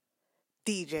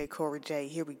DJ Cori.Jaye,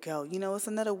 here we go. You know, it's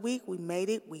another week. We made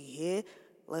it. We here.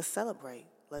 Let's celebrate.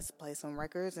 Let's play some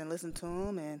records and listen to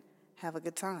them and have a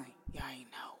good time. Y'all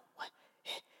ain't know what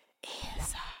it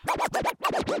is.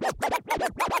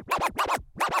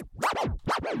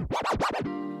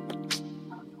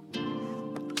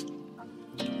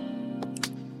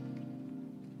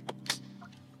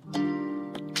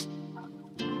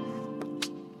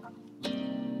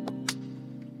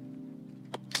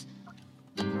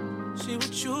 See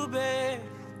what you bear.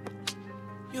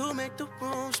 You make the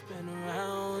room spin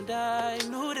around. I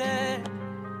knew that.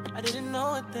 I didn't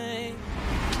know a thing.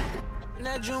 And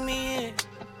that drew me in.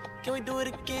 Can we do it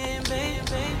again,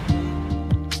 baby?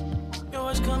 Your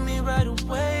words come me right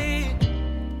away.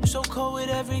 You're so cold with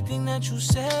everything that you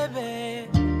said, babe.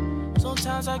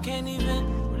 Sometimes I can't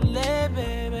even relate,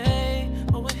 baby.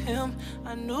 But with him,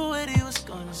 I knew what he was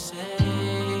gonna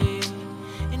say.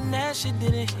 And that shit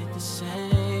didn't hit the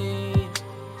same.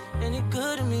 And it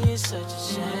good to me, it's such a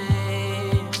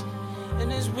shame.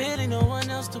 And there's really no one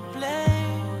else to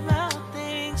blame. How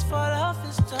things fall off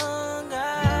his tongue.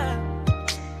 I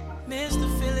miss the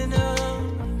feeling of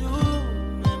new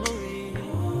memories.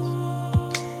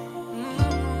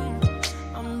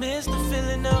 I miss the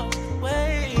feeling of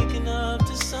waking up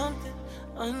to something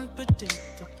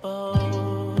unpredictable.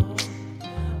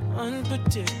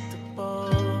 Unpredictable.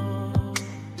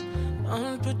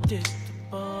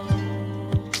 Unpredictable.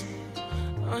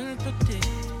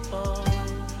 Unpredictable.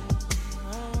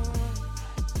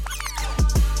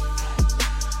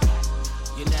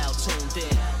 You're now tuned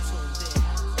in.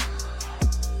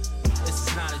 This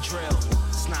is not a drill.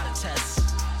 It's not a test.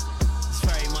 It's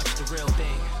very much the real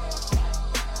thing.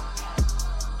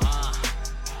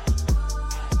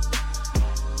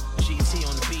 GT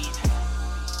on the beat.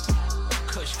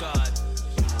 Kush God.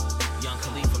 Young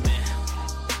Khalifa, man.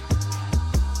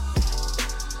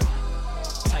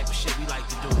 Type of shit we like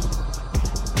to do.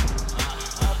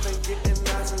 I've been getting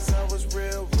high since I was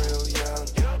real young.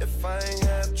 If I ain't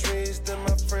have trees, then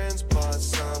my friends bought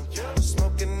some.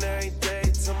 Smoking every day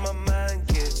till my mind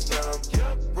gets numb.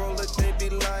 Roll it, they be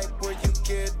like, where you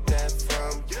get that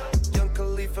from? Young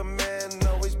Khalifa, man,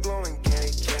 always blowing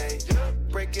KK.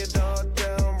 Break it all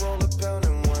down, roll a pound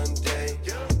in one day.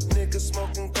 Niggas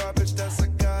smoking garbage, that's a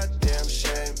goddamn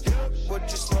shame. What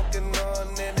you smoking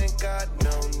on, it ain't got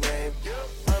no name.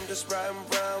 I'm just riding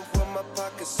around with my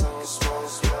pockets on swole.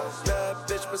 Bad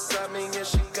bitch beside me and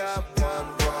she got one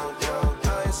wrong.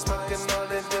 I ain't smoking on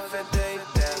a different day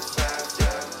than fast.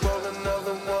 Roll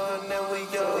another one and we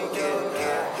all get.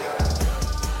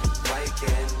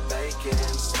 Waking,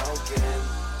 baking, smoking.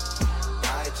 I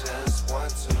just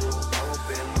want to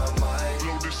open my mind.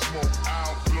 Blow this smoke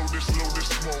out, blow this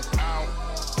smoke out,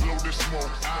 blow this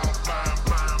smoke out, bam,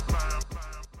 bam, bam,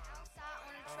 bam.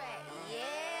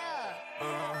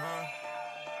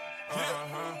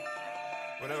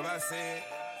 Whatever I said.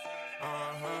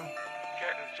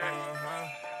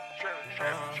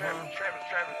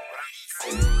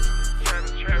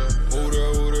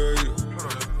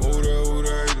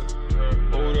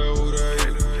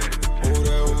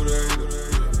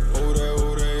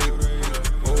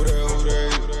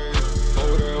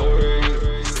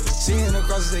 Seeing the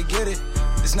crosses, they get it.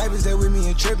 The snipers there with me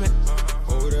and tripping.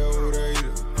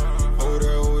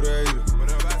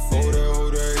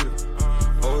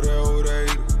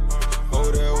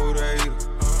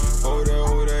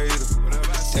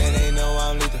 Saying they know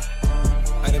I'm lethal.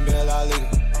 I done been a lot legal.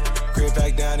 Crib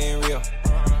back down in Rio.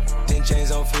 10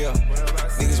 chains on feel.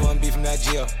 Niggas want beef from that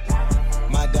jail.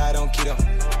 My diet on keto.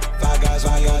 5 guys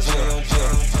on jail.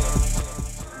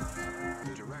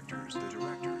 The directors.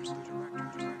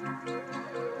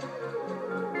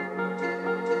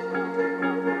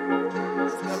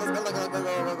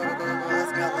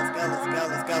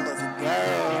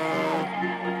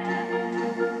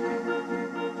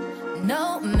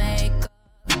 No makeup,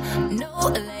 no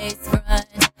lace front,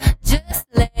 just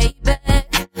lay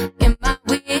back in my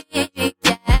wig,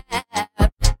 yeah.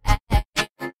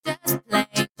 Just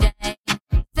plain Jane,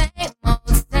 same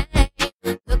old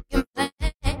same, looking plain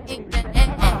Jane.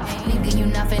 Nigga, you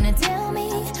not finna tell me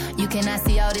you cannot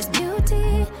see all this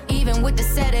beauty, even with the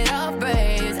set it off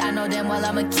braids. I know damn well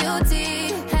I'm a cutie.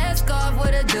 Headscarf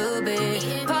with a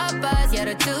doobie, Popeyes, yeah,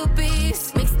 the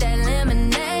two-piece. Mix that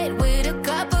lemonade with a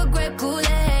cup of grape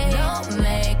Kool-Aid. No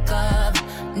makeup,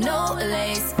 no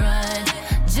lace front,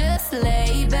 just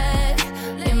lay back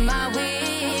in my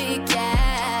wig,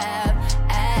 yeah.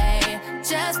 Ay,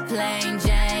 just plain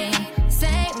Jane,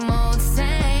 same old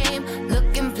same,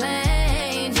 looking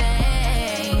plain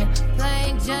Jane.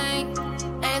 Plain Jane,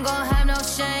 ain't gon' have no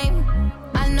shame.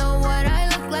 I know what I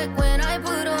look like when I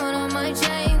put on all my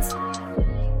chains.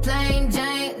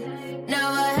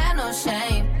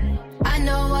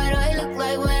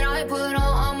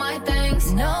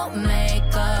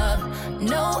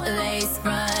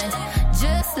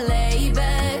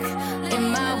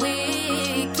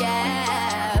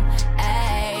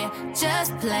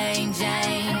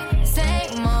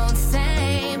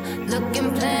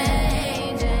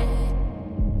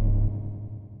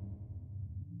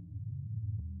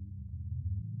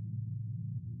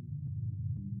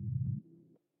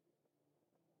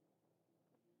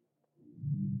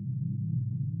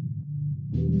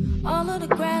 All of the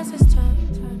grass is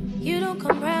turned. You don't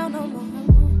come round no more.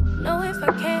 No, if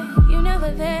I can, you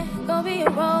never there. Go be a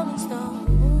rolling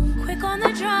stone. Quick on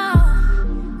the draw.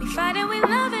 We fighting, we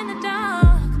love in the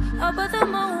dark. Up but the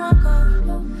moon won't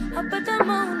go. Up but the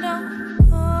moon don't go.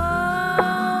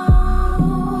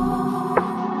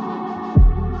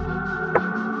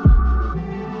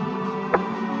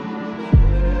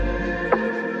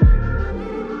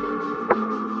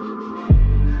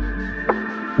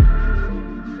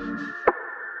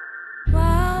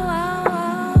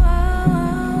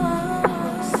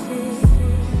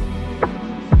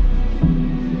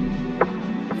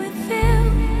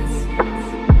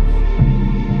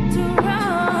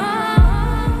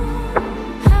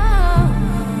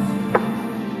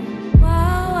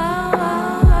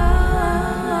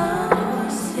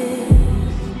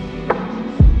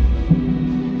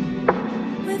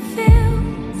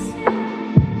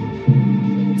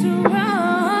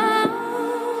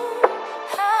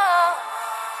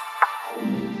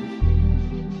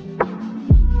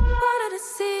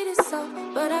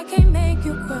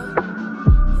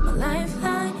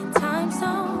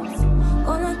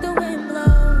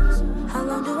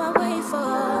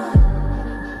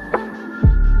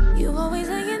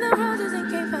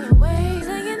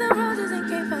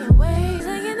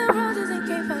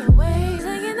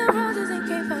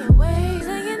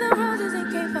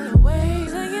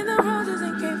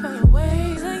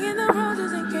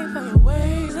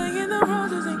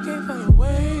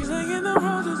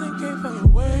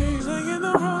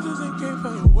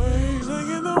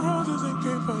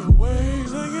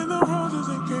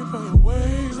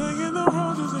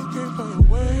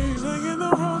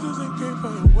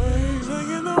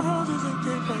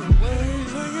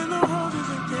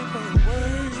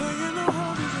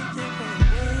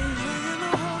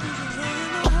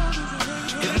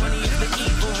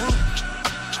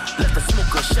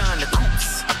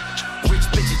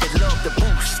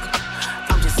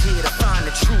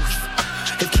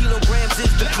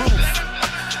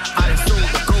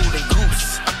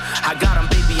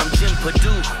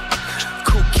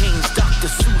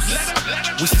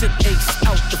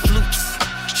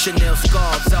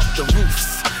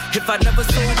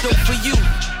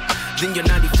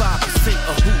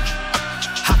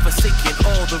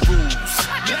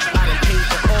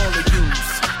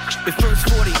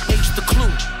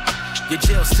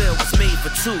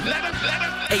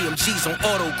 AMG's on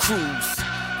auto cruise,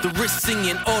 the wrist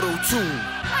singing auto tune.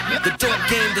 The dope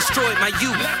game destroyed my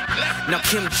youth. Now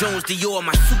Kim Jones, Dior,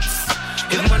 my suits.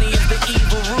 If money is the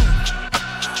evil root,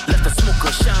 let the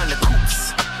smoker shine the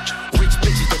coops. Rich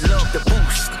bitches that love the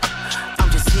boost. I'm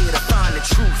just here to find the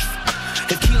truth.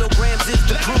 If kilograms is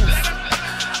the proof,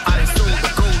 I done sold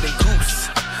the golden goose.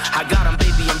 I got 'em,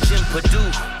 baby, I'm Jim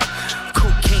Purdue.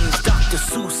 Cocaine's Dr.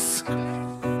 Seuss.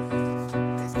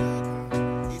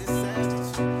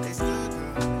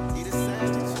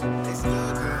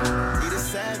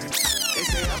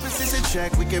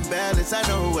 Track, we can balance, I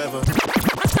know whoever.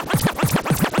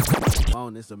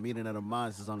 On this, a meeting of the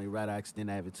minds. It's only right I extend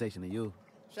that invitation to you.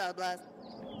 Shot blast.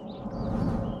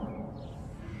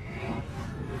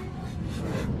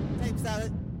 Tape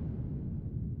salad.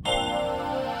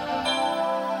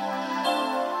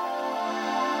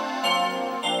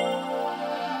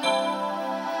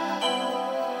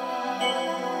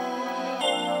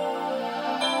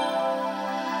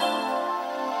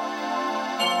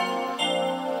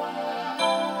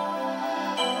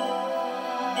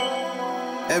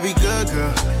 Every good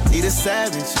girl need a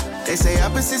savage. They say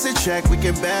opposites attract, we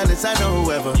can balance. I know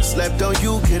whoever slept on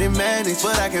you couldn't manage,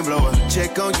 but I can blow her.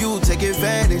 Check on you, take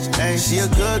advantage. Hey, she a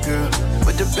good girl,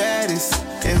 but the baddest.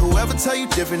 And whoever tell you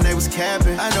different, they was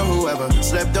capping. I know whoever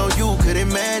slept on you couldn't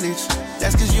manage.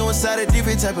 That's cause you inside a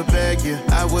different type of bag, yeah.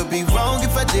 I would be wrong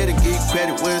if I didn't give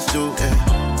credit where it's due,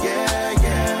 yeah,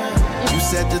 yeah. You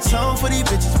set the tone for these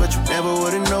bitches, but you never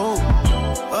would've known.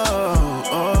 Oh,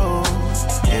 oh.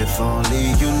 If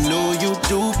only you knew you'd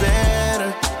do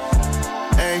better.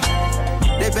 Hey,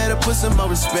 they better put some more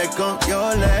respect on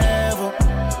your level.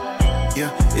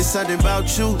 Yeah, it's something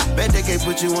about you. Bet they can't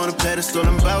put you on a pedestal,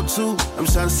 I'm about to. I'm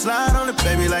trying to slide on it,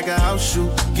 baby, like a house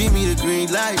shoe. Give me the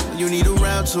green light when you need a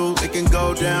round two. It can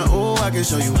go down, oh, I can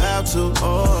show you how to.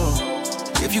 Oh,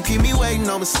 if you keep me waiting,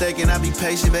 no mistaken, I'll be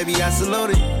patient, baby, I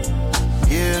salute it.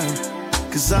 Yeah.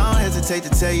 Cause I don't hesitate to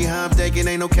tell you how I'm thinking,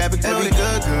 ain't no cap included. Every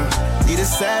good girl need a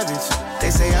savage. They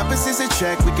say opposites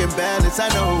attract, we can balance. I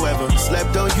know whoever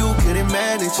slept on you couldn't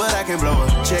manage, but I can blow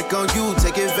her. Check on you,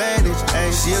 take advantage.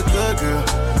 Hey, she a good girl,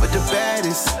 but the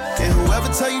baddest. And whoever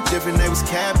tell you different, they was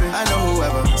capping. I know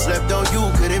whoever slept on you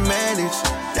couldn't manage.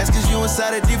 That's cause you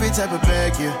inside a different type of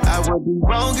bag, yeah. I would be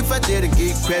wrong if I didn't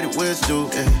get credit where it's due,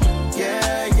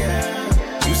 yeah.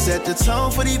 You set the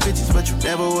tone for these bitches, but you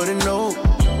never would've known.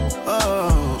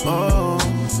 Oh,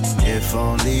 if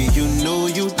only you knew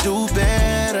you'd do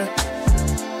better.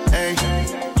 Hey,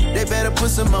 they better put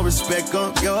some more respect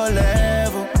on your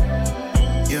level.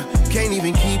 Yeah, can't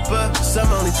even keep up. Some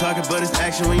only talking, but it's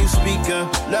action when you speak up.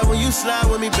 Love when you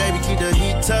slide with me, baby, keep the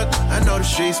heat tucked. I know the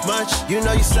streets much, you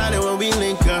know you solid when we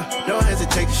link up. Don't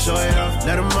hesitate to show it off,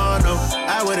 let them all know.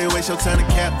 I wouldn't waste your time to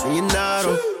cap, and you know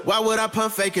though. Why would I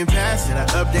pump fake and pass it? I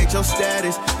update your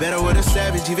status, better with a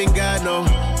savage, even God know.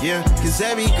 Yeah, cause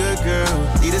every good girl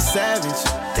need a savage.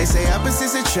 They say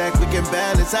opposites attract, we can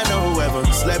balance. I know whoever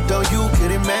slept on you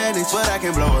couldn't manage, but I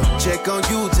can blow her. Check on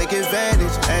you, take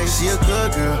advantage. Hey, she a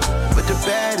good girl, but the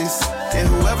baddest. And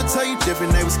whoever tell you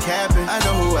different, they was capping. I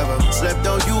know whoever slept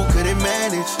on you couldn't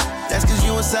manage. That's cause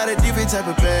you inside a different type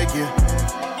of bag,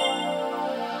 yeah.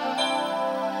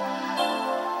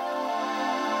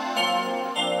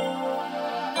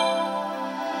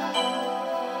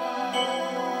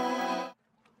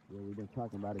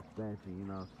 Talking about expansion, you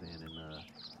know what I'm saying, and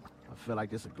I feel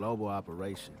like this is a global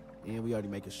operation, and we already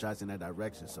making shots in that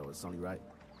direction, so it's only right.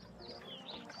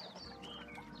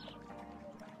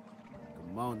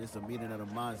 Come on, this is a meeting of the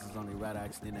minds. It's only right I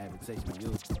extend the invitation to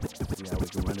you. See how we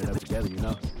can run it up together, you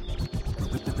know.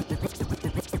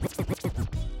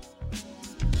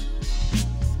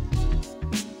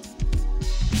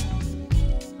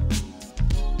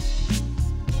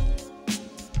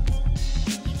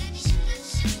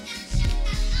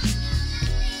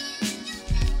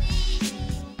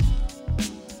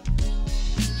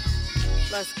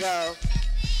 Let's go.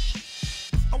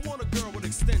 I want a girl with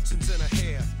extensions in her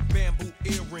hair, bamboo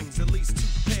earrings, at least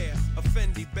 2 pair, a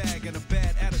Fendi bag and a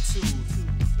bad attitude.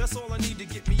 That's all I need to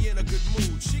get me in a good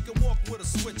mood. She can walk with a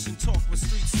switch and talk with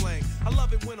street slang. I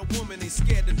love it when a woman ain't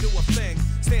scared to do a thing.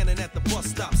 Standing at the bus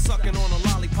stop, sucking on a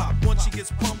lollipop. Once she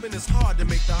gets pumping, it's hard to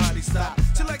make the hottie stop.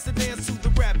 She likes to dance to the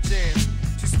rap jam.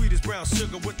 She's sweet as brown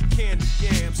sugar with the candy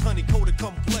yams. Honey-coated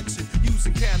complexion,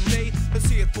 using Cabernet. Let's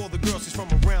hear it for the girl, she's from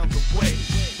around the way.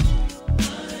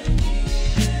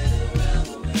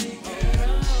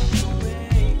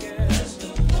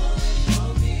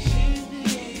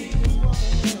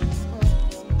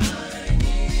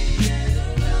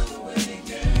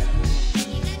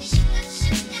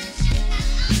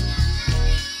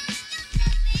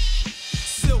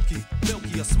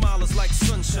 Her smile is like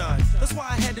sunshine. That's why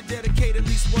I had to dedicate at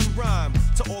least one rhyme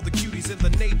to all the cuties in the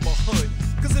neighborhood.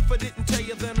 Cause if I didn't tell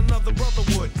you, then another brother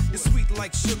would. You're sweet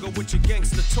like sugar with your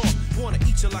gangster talk. Wanna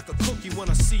eat you like a cookie when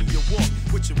I see you walk.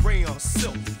 With your rayon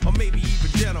silk, or maybe even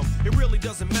denim. It really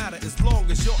doesn't matter as long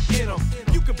as you're in them.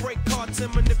 You can break cards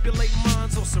and manipulate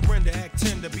minds, or surrender, act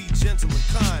tender, be gentle and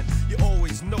kind. You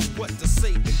always know what to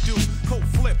say and do. Cold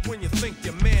flip when you think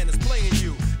your man is playing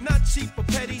you. Not cheap or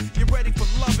petty, you're ready for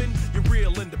loving. You're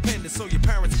real independent, so your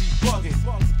parents be bugging.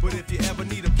 But if you ever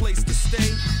need a place to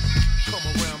stay, come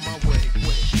around my way.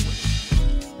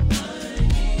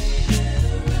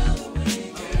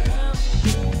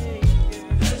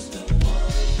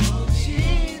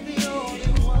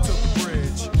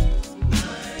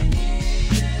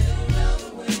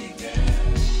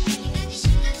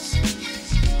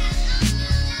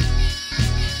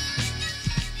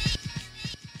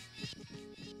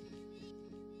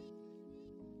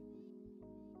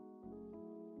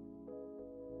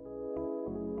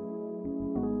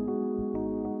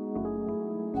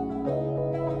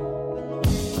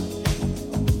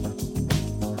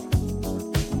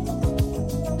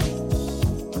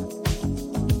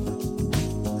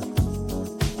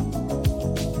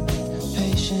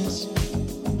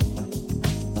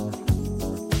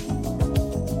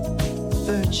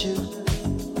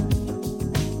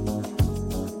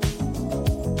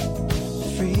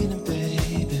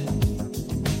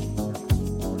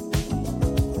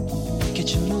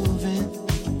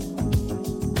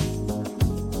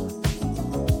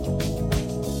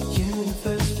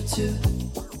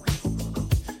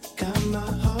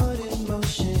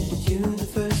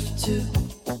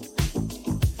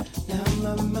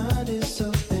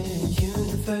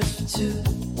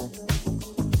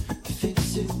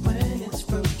 Fix it when it's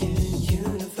broken.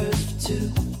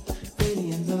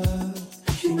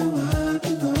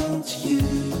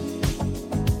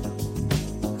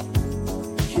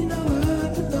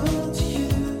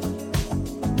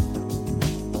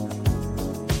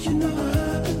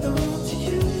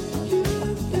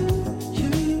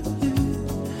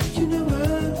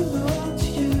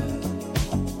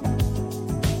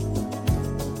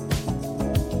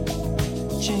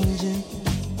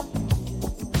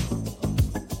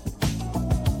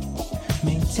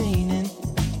 entertaining.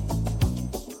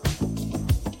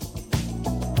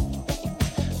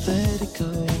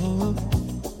 Vertigo,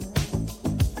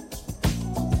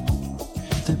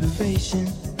 liberation,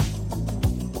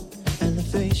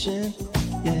 elevation,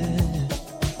 yeah.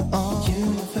 Oh,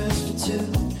 universe for two,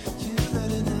 you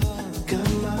better know.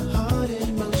 Got my heart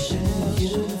in motion.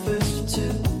 Universe for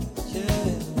two,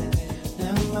 yeah.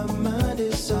 Now my mind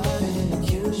is open.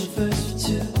 Universe for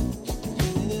two,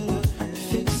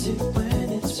 fix it when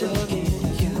it's broken.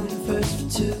 Universe for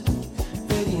two,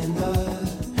 ready and love.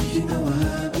 You know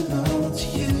I belong to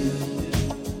you.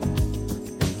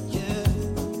 Yeah,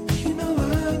 you know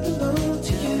I belong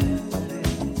to you.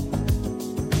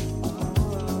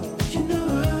 You know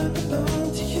I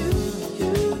belong to you.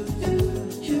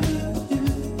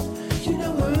 You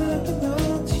know I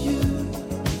belong to you.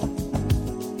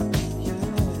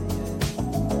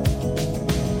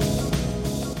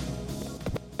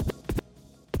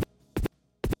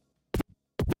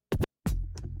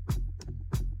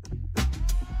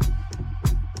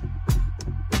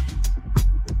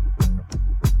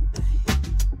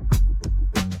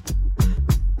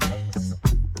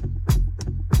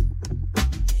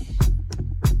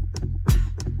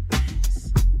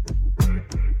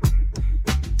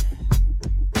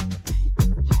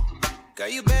 Girl,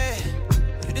 you bad,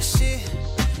 you the shit.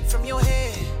 From your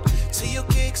head to your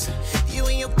kicks, you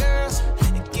and your girls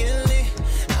getting lit.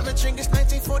 I'ma drink this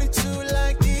 1942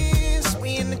 like this.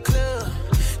 We in the club,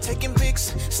 taking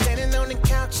pics, standing on the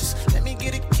couches. Let me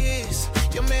get a kiss.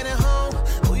 Your man at home,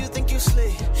 who you think you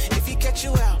slick? If he catch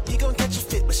you out, he gon' catch a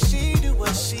fit. But she do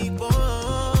what she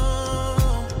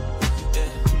want.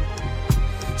 Yeah.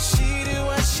 She do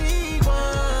what she wants.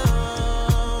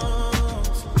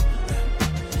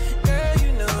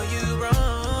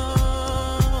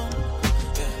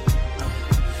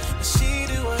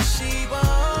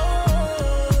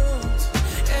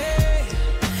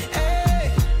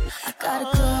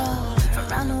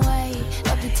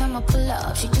 Time I pull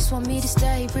up, she just want me to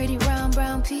stay. Pretty round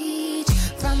brown peach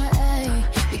from her A.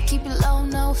 We keep it low,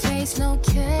 no face, no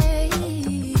case.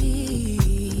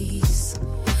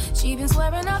 She been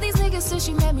swearing all these niggas since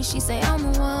she met me. She say I'm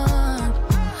the one,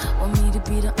 want me to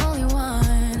be the only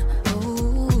one.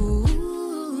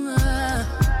 Ooh.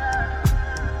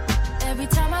 Every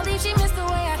time I leave, she miss the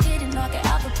way I hit it, knock it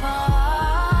out the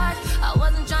park. I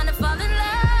wasn't trying to fall in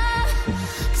love,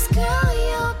 'cause girl,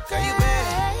 you're bad.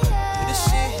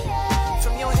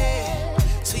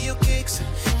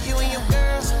 You and your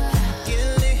girls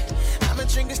getting lit. I'ma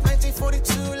drink this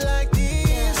 1942 like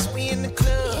this. We in the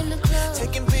club,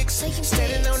 taking pics,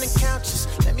 standing on the couches.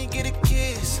 Let me get a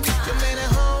kiss. Your man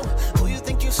at home, who you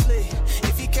think you slick?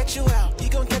 If he catch you out, he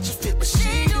gon' catch a fit. But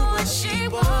she do what she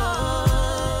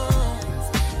wants.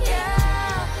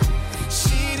 Yeah,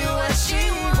 she do what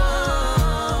she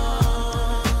wants.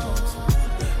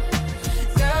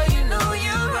 Girl, you know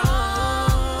you're wrong.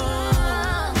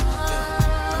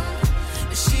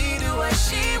 She do what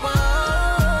she wants.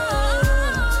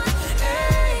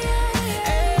 Hey,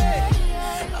 hey.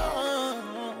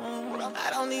 Oh, I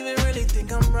don't even really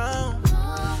think I'm wrong,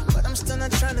 but I'm still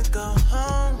not trying to go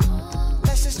home.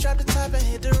 Let's just drop the top and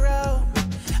hit the road.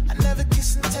 I never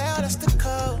kiss and tell, that's the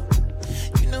code.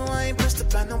 You know I ain't pressed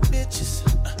about no bitches,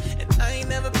 and I ain't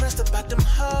never pressed about them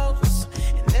hoes.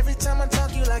 And every time I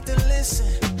talk, you like to listen,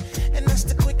 and that's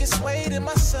the quickest way to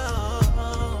my soul.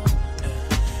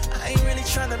 I ain't really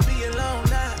tryna be alone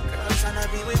now, girl, I'm tryna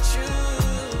be with you.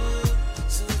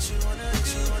 So what you wanna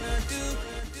do?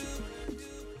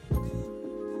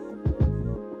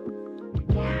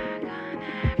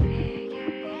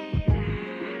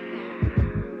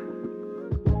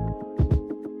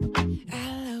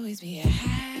 I'll always be a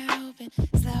high open,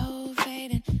 slow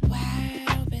fading, wide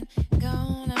open.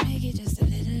 Gonna make it just a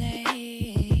little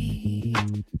late.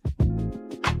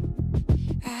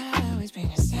 I'll always bring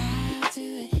a smile to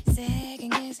it,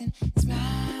 second guessing,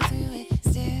 smile through it,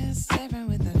 still staring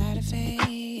with a lot of faith.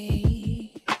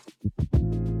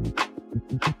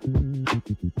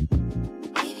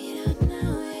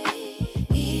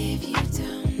 If you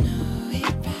don't know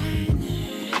it by now,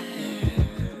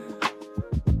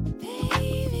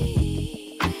 baby,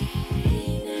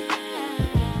 right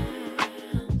now,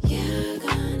 you're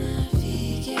gonna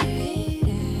figure it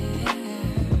out.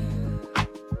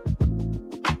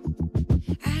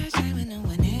 I shine when no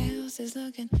one else is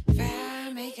looking.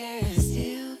 Fire maker,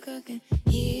 still cooking.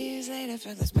 Years later,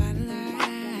 fuck the spotlight.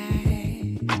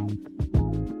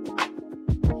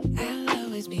 I'll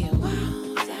always be a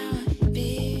wallflower,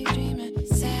 big dreamer,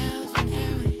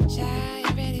 self-empowered, shy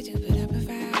and ready to put up a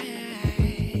fight.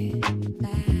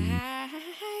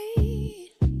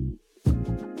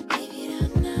 If you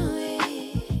don't know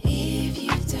it,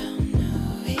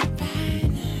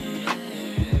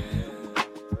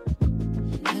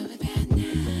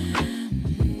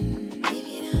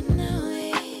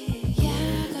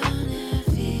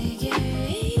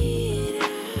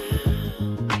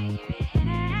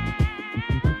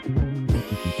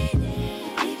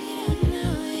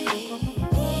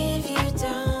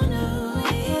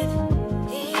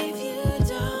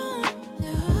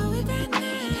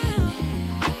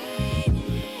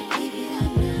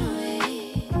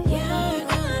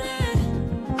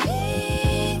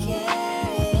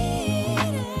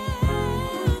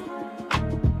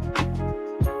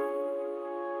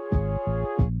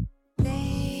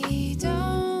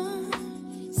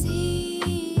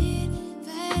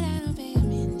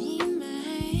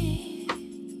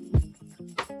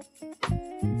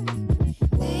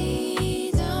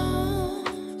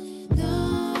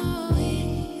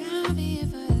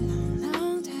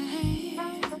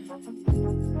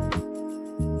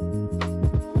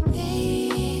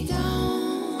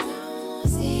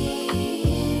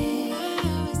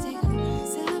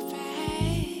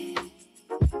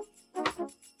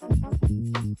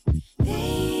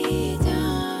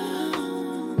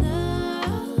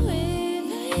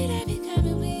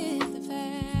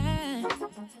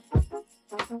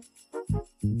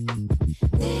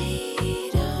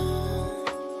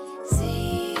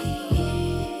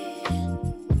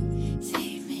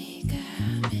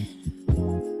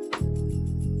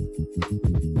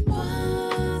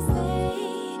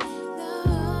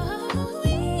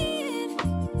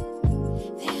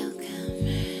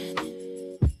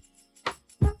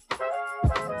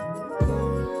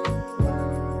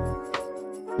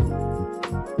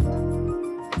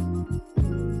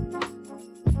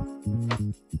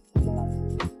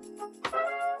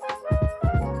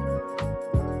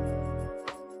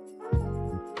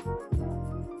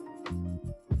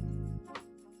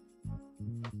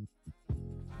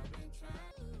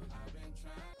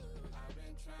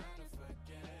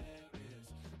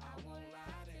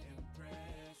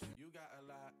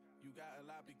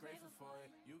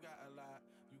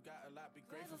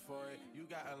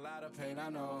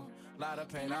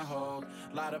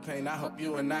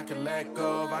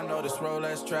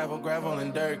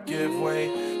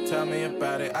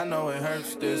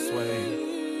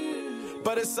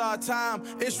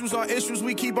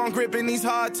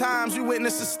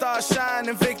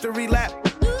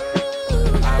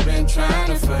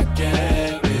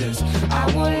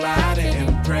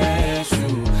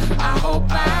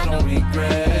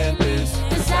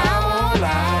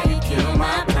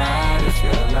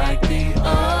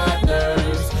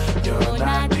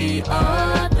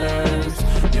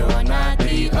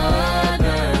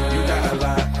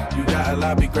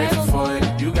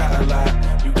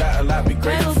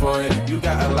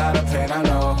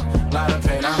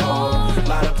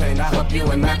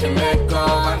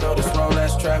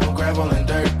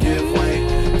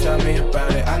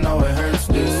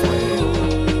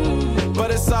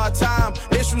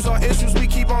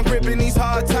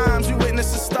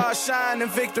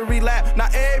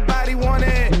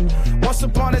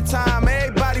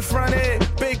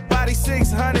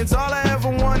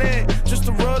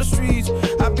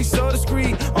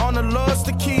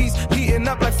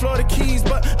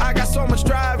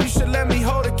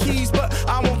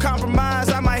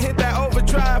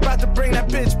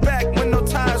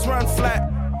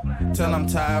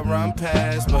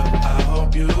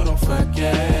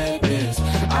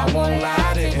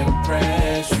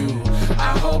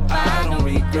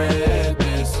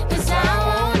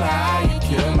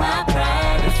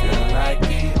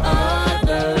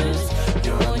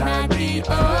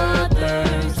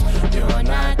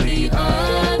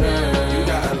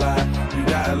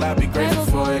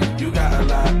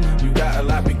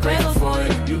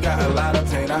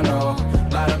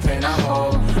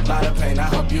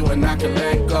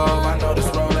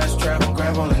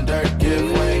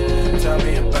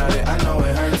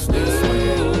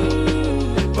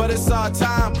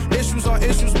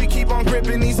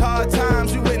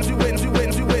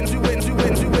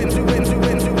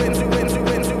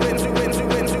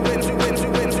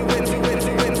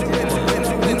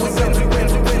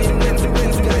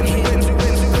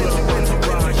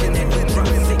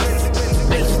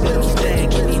 Bass little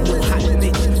stag, any new hot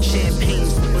bitch. Champagne,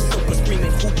 super soaker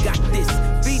screaming, who got this?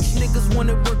 Beach niggas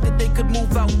wanted work that they could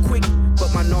move out quick.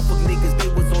 But my Norfolk niggas, they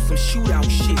was on some shootout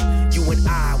shit. You and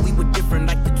I, we were different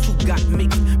like the two got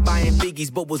mixed. Buying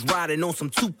biggies, but was riding on some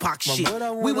Tupac shit.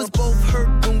 We was both hurt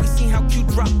when we seen how cute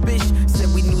drop bitch.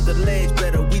 Said we knew the ledge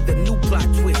better, we the new plot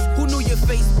twist. Who knew your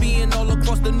face being all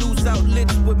across the news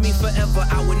outlets? With me forever,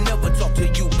 I would never talk to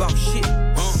you about shit.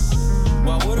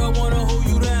 Why would I wanna hold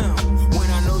you down? When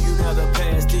I know you now the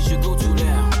past is your go-to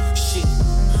now. Shit,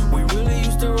 we really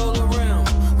used to roll around,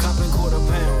 copping quarter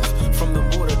pounds from the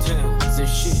border towns and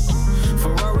shit.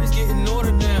 Ferraris getting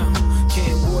ordered down,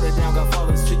 can't water down, got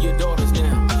fathers to your daughters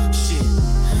now. Shit,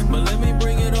 but let me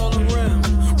bring it all around.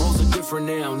 Roles are different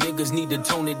now, niggas need to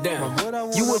tone it down.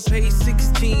 You would pay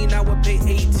 16, I would pay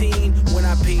 18. When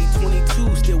I paid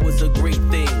 22, still was a great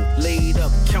thing. Laid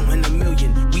up, counting a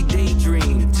million, we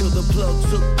daydream. Till the plug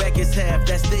took back his half,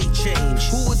 that's they change.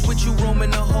 Who was with you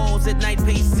roaming the halls at night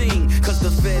pacing? Cause the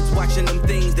feds watching them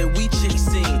things that we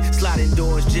chasing. Sliding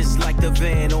doors just like the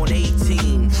van on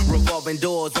 18. Revolving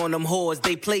doors on them whores,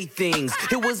 they play things.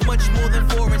 It was much more than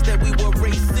foreigns that we were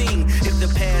racing. If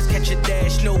the past catch a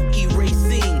dash, no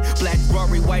erasing. Black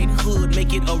Rory, white hood,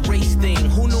 make it a race thing.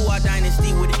 Who knew our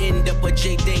dynasty would end up a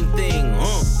J Dang thing?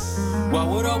 Why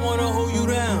would I wanna hold you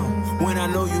down? When I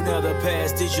know you now the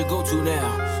past is your go-to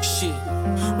now. Shit,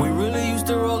 we really used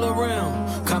to roll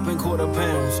around, copping quarter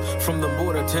pounds from the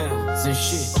border towns and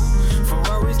shit.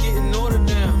 Ferraris getting ordered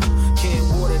down,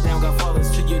 can't water down, got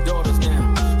fathers to your daughters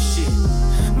now. Shit,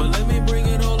 but let me bring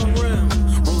it all around.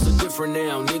 Roles are different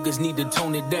now, niggas need to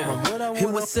tone it down. It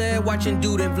was sad watching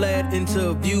Dude and Vlad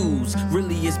interviews.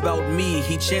 Really it's about me,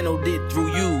 he channeled it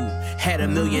through you. Had a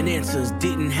million answers,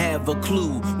 didn't have a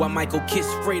clue. Why Michael kissed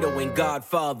Fredo and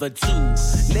Godfather 2.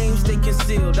 Names stay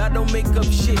concealed, I don't make up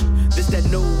shit. This that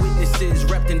no witnesses,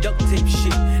 wrapped in duct tape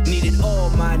shit. Needed all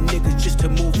my niggas just to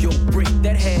move your brick.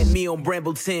 That had me on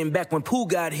Brambleton back when Pooh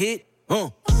got hit. Why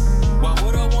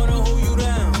would I wanna hold you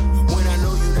down? When I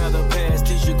know you now the past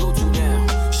is your go-to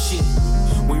now. Shit,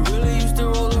 we really used to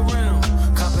roll around,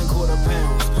 copping quarter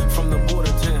pounds from the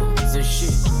border towns and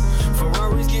shit.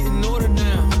 Ferraris getting ordered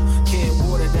down, can't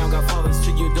water down, got fathers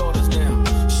to your daughters now.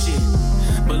 Shit,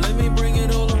 but let me bring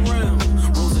it all around.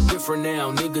 Roles are different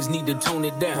now, niggas need to tone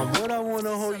it down. What I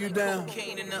wanna hold you down.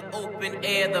 Cocaine in the open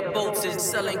air, the boats is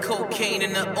selling cocaine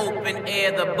in the open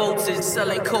air, the boats is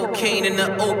selling cocaine in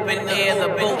the open air,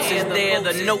 the boats is there,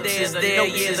 the notes is there,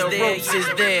 yeah, the ropes is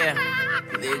there.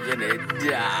 they're gonna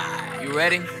die. You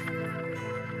ready?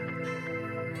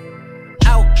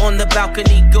 Out on the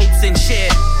balcony, goats and chair.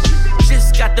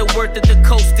 Just got the word that the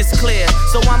coast is clear,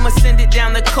 so I'ma send it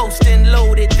down the coast and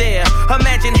load it there.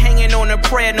 Imagine hanging on a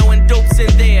prayer, knowing dope's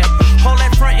in there. All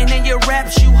that frontin' in your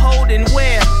raps, you holding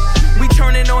where? We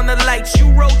turning on the lights, you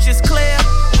roaches clear.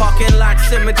 Parking lot,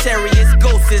 cemetery, it's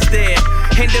ghosts is there.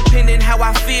 Independent how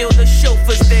I feel, the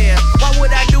chauffeur's there. Why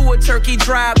would I do a turkey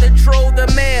drive to troll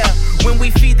the mayor when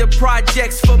we feed the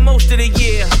projects for most of the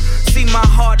year? See my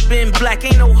heart been black,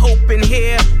 ain't no hope in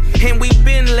here. And we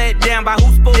been let down by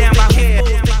who's supposed to care.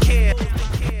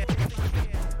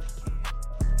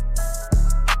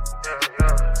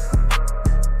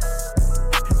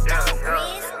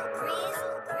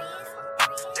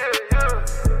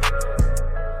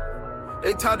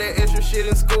 They taught that extra shit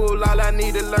in school, all I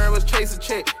need to learn was chase a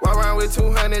check. Walk around with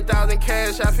 200,000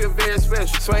 cash, I feel very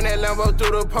special. Swing that Lambo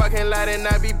through the parking lot and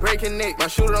I be breaking neck. My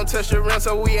shooter don't touch the rim,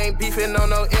 so we ain't beefing on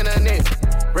no internet.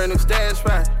 Brand new stash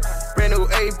spot, brand new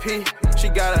AP, she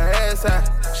got her ass out,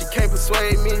 she can't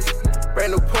persuade me.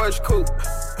 Brand new Porsche coupe,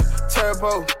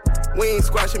 turbo, we ain't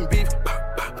squashing beef,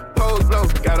 pose blow.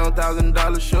 Got on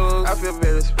 $1,000 shoes, I feel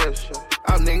very special.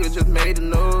 Our niggas just made the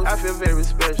news, I feel very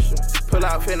special. Pull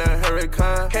out in a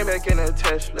hurricane, came back in a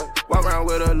Tesla. Walk around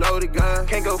with a loaded gun,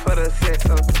 can't go for the sex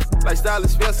up. Lifestyle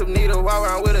expensive, need to walk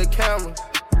around with a camera.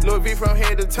 Louis V from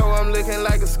head to toe, I'm looking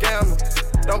like a scammer.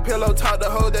 Don't pillow talk the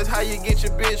hoe, that's how you get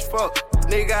your bitch fucked.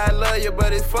 Nigga, I love you,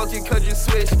 but it's fuck you cause you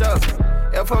switched up.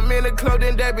 If I'm in the club,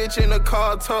 then that bitch in the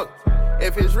car tuck.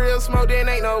 If it's real smoke, then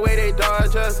ain't no way they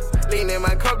dodge us. Lean in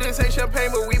my cup, this ain't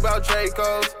champagne, but we bout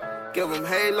Dracos. Give them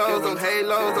halos, I'm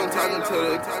talking to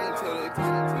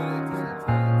the.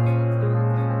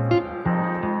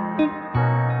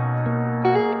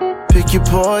 Pick your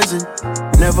poison,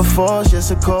 never force,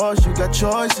 yes of course you got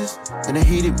choices. In a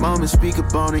heated moment, speak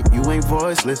up on it, you ain't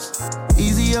voiceless.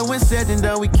 Easier when said than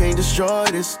done, we can't destroy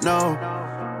this, no.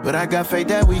 But I got faith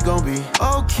that we gon' be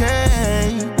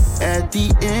okay. At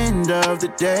the end of the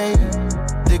day,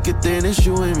 thicker than it's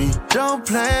you and me, don't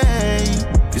play.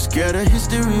 You're scared of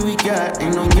history we got,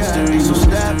 ain't no mystery. So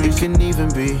stop, it can even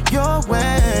be your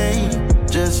way.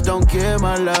 Just don't give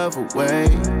my love away.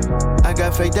 I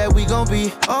got faith that we gon'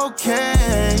 be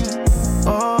okay.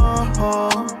 Oh.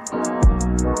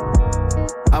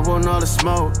 I want all the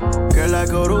smoke. Girl, I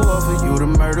go to war for you, the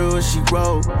murderer she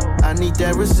wrote. I need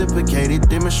that reciprocated,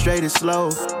 demonstrated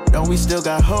slow. Don't we still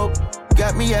got hope?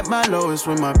 Got me at my lowest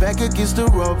when my back against the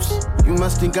ropes. You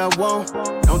must think I won't.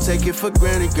 Don't take it for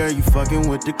granted, girl, you fucking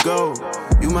with the gold.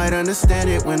 You might understand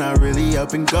it when I really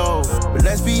up and go. But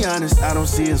let's be honest, I don't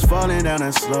see us falling down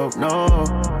that slope, no.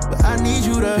 But I need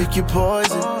you to pick your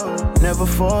poison. Never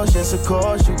force, yes of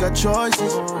course, you got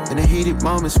choices. In a heated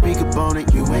moment, speak up on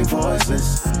it, you ain't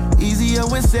voiceless. Easier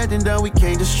when said than done, we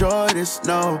can't destroy this,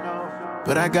 no.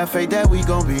 But I got faith that we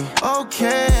gon' be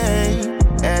okay.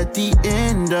 At the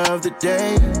end of the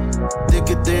day,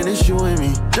 thicker than it's you and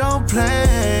me, don't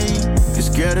play. You're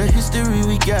scared of history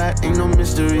we got, ain't no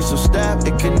mystery. So stop,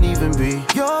 it can even be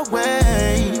your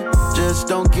way. Just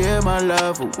don't give my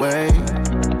love away.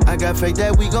 I got faith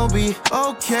that we gon' be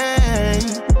okay.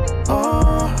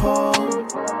 Oh.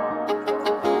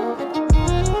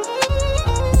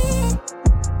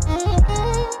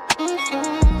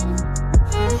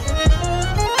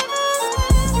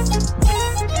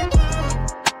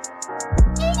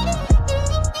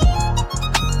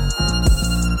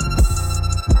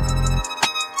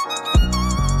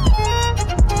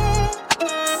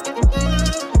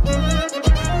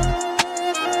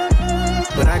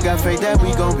 I got faith that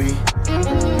we gon' be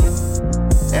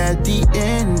at the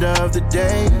end of the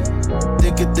day,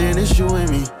 thicker than it's you and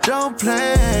me, don't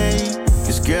play.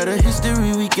 You're scared of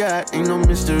history we got, ain't no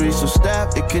mystery. So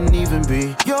stop, it can even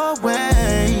be your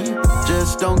way.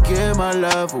 Just don't give my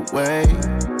love away.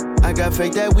 I got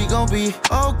faith that we gon' be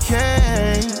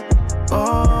okay.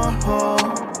 Oh.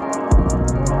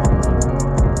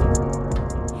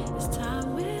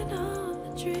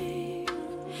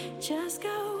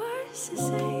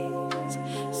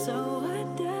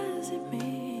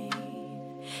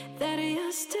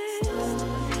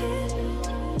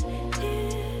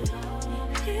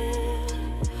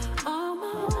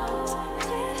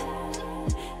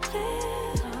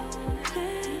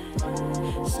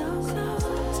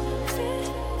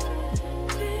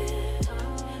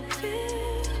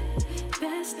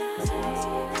 Best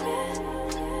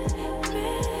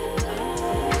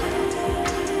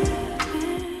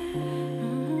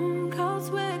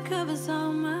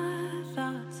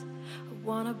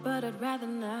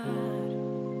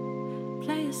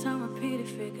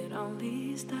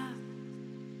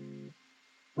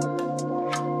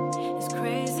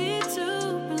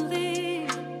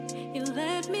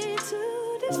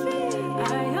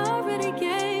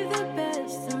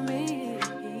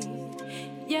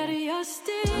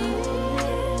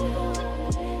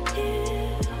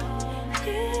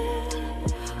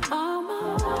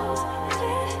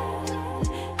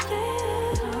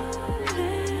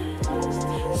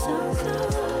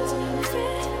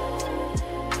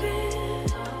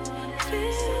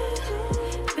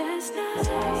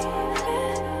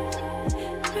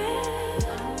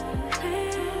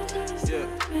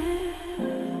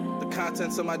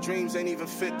Contents of my dreams ain't even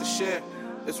fit to share.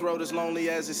 This road is lonely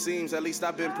as it seems, at least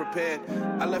I've been prepared.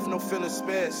 I left no feelings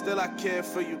spared, still I care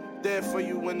for you. There for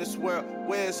you when this world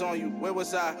wears on you. Where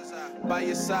was I? By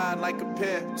your side like a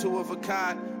pair, two of a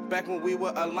kind. Back when we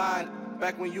were aligned,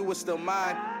 back when you were still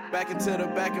mine. Back into the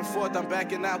back and forth, I'm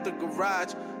backing out the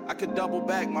garage. I could double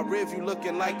back, my rear view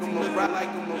looking like a mirage, like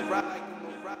a mirage.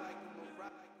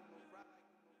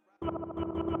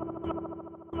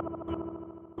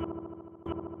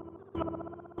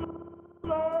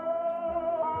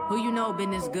 Who you know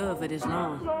been this good for this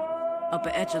long?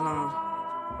 Upper echelon.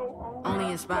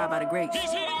 Only inspired by the greats,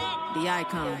 the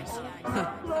icons.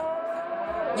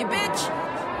 You bitch.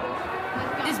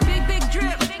 This big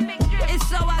drip. It's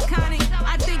so iconic.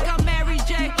 I think I'm Mary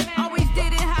J. Always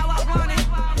did it how I want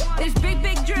it. This big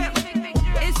drip.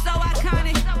 It's so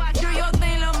iconic. Do your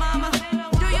thing, little mama.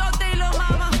 Do your thing, little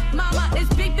mama. Mama, this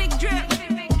big drip.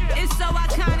 It's so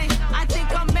iconic. I think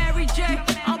I'm Mary J.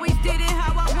 Always did it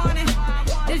how I want it.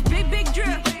 This big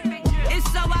drip. It's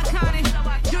so iconic.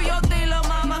 Do your thing, little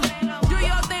mama. Do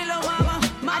your thing, little mama.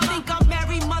 I think I'm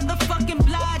Mary motherfucking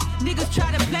Blige. Niggas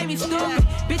try to play me stupid.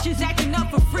 Bitches acting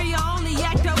up for free. I only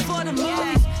act up for the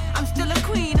movies. I'm still a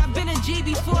queen. I've been a G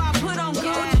before I put on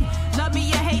Gucci. Love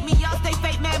me or hate me, y'all stay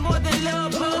fake mad more than Lil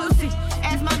Boosie.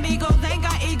 As my amigos ain't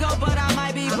got ego, but I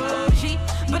might be bougie.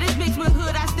 But it's mixed with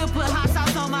hood. I still put hot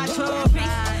sauce on my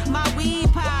trophies. My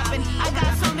weed poppin'. I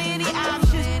got so many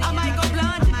options. I might go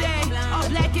blonde today or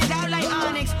black it out like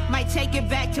Onyx. Might take it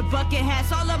back to bucket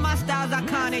hats. All of my styles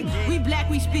iconic. We black,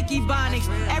 we speak Ebonics.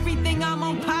 Everything I'm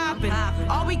on poppin'.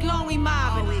 All week long we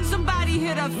mobbin'. Somebody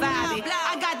hit a vibe.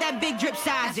 I got that big drip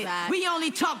size it. We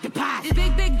only talk deposit.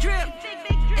 Big drip.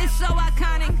 It's so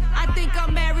iconic. I think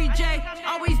I'm Mary J.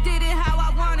 Always did it how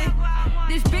I want it.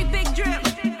 This big drip.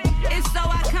 It's so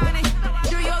iconic.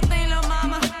 Do your thing, little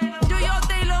mama. Do your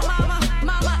thing, little mama.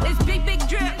 Mama, this big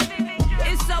drip.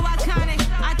 It's so iconic.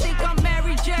 I think I'm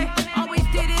Mary J. Always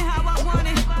did it how I want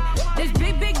it. This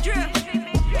big drip.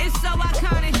 It's so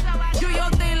iconic. Do your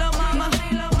thing, little mama.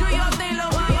 Do your thing,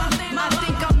 little mama. I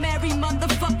think I'm Mary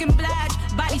motherfucking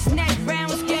Blige. Body snatch, brown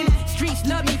skin. Streets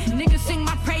love me. Niggas sing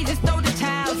my praises, throw the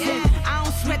towels in. I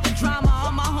don't sweat the drama.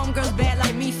 All my homegirls bad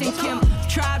like me, St. Kim.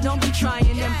 Tribe, don't be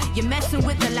trying them. You're messing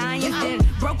with the lions then.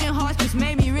 Broken hearts just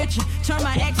made me richer. Turn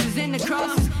my exes into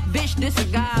crosses. Bitch, this a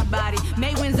God body.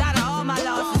 Made wins out of all my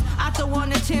losses. I throw on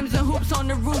the Timbs and hoops on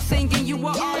the roof singing. You were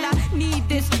all I need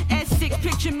this. S6,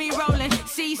 picture me rolling.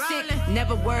 Seasick.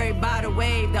 Never worried about a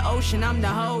wave. The ocean, I'm the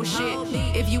whole shit.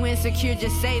 If you insecure,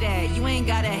 just say that. You ain't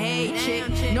gotta hate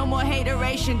chick. No more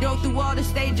hateration. Go through all the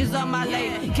stages of my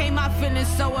life. Came out feeling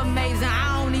so amazing.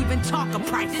 I don't even talk a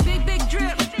price. Big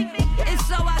drip.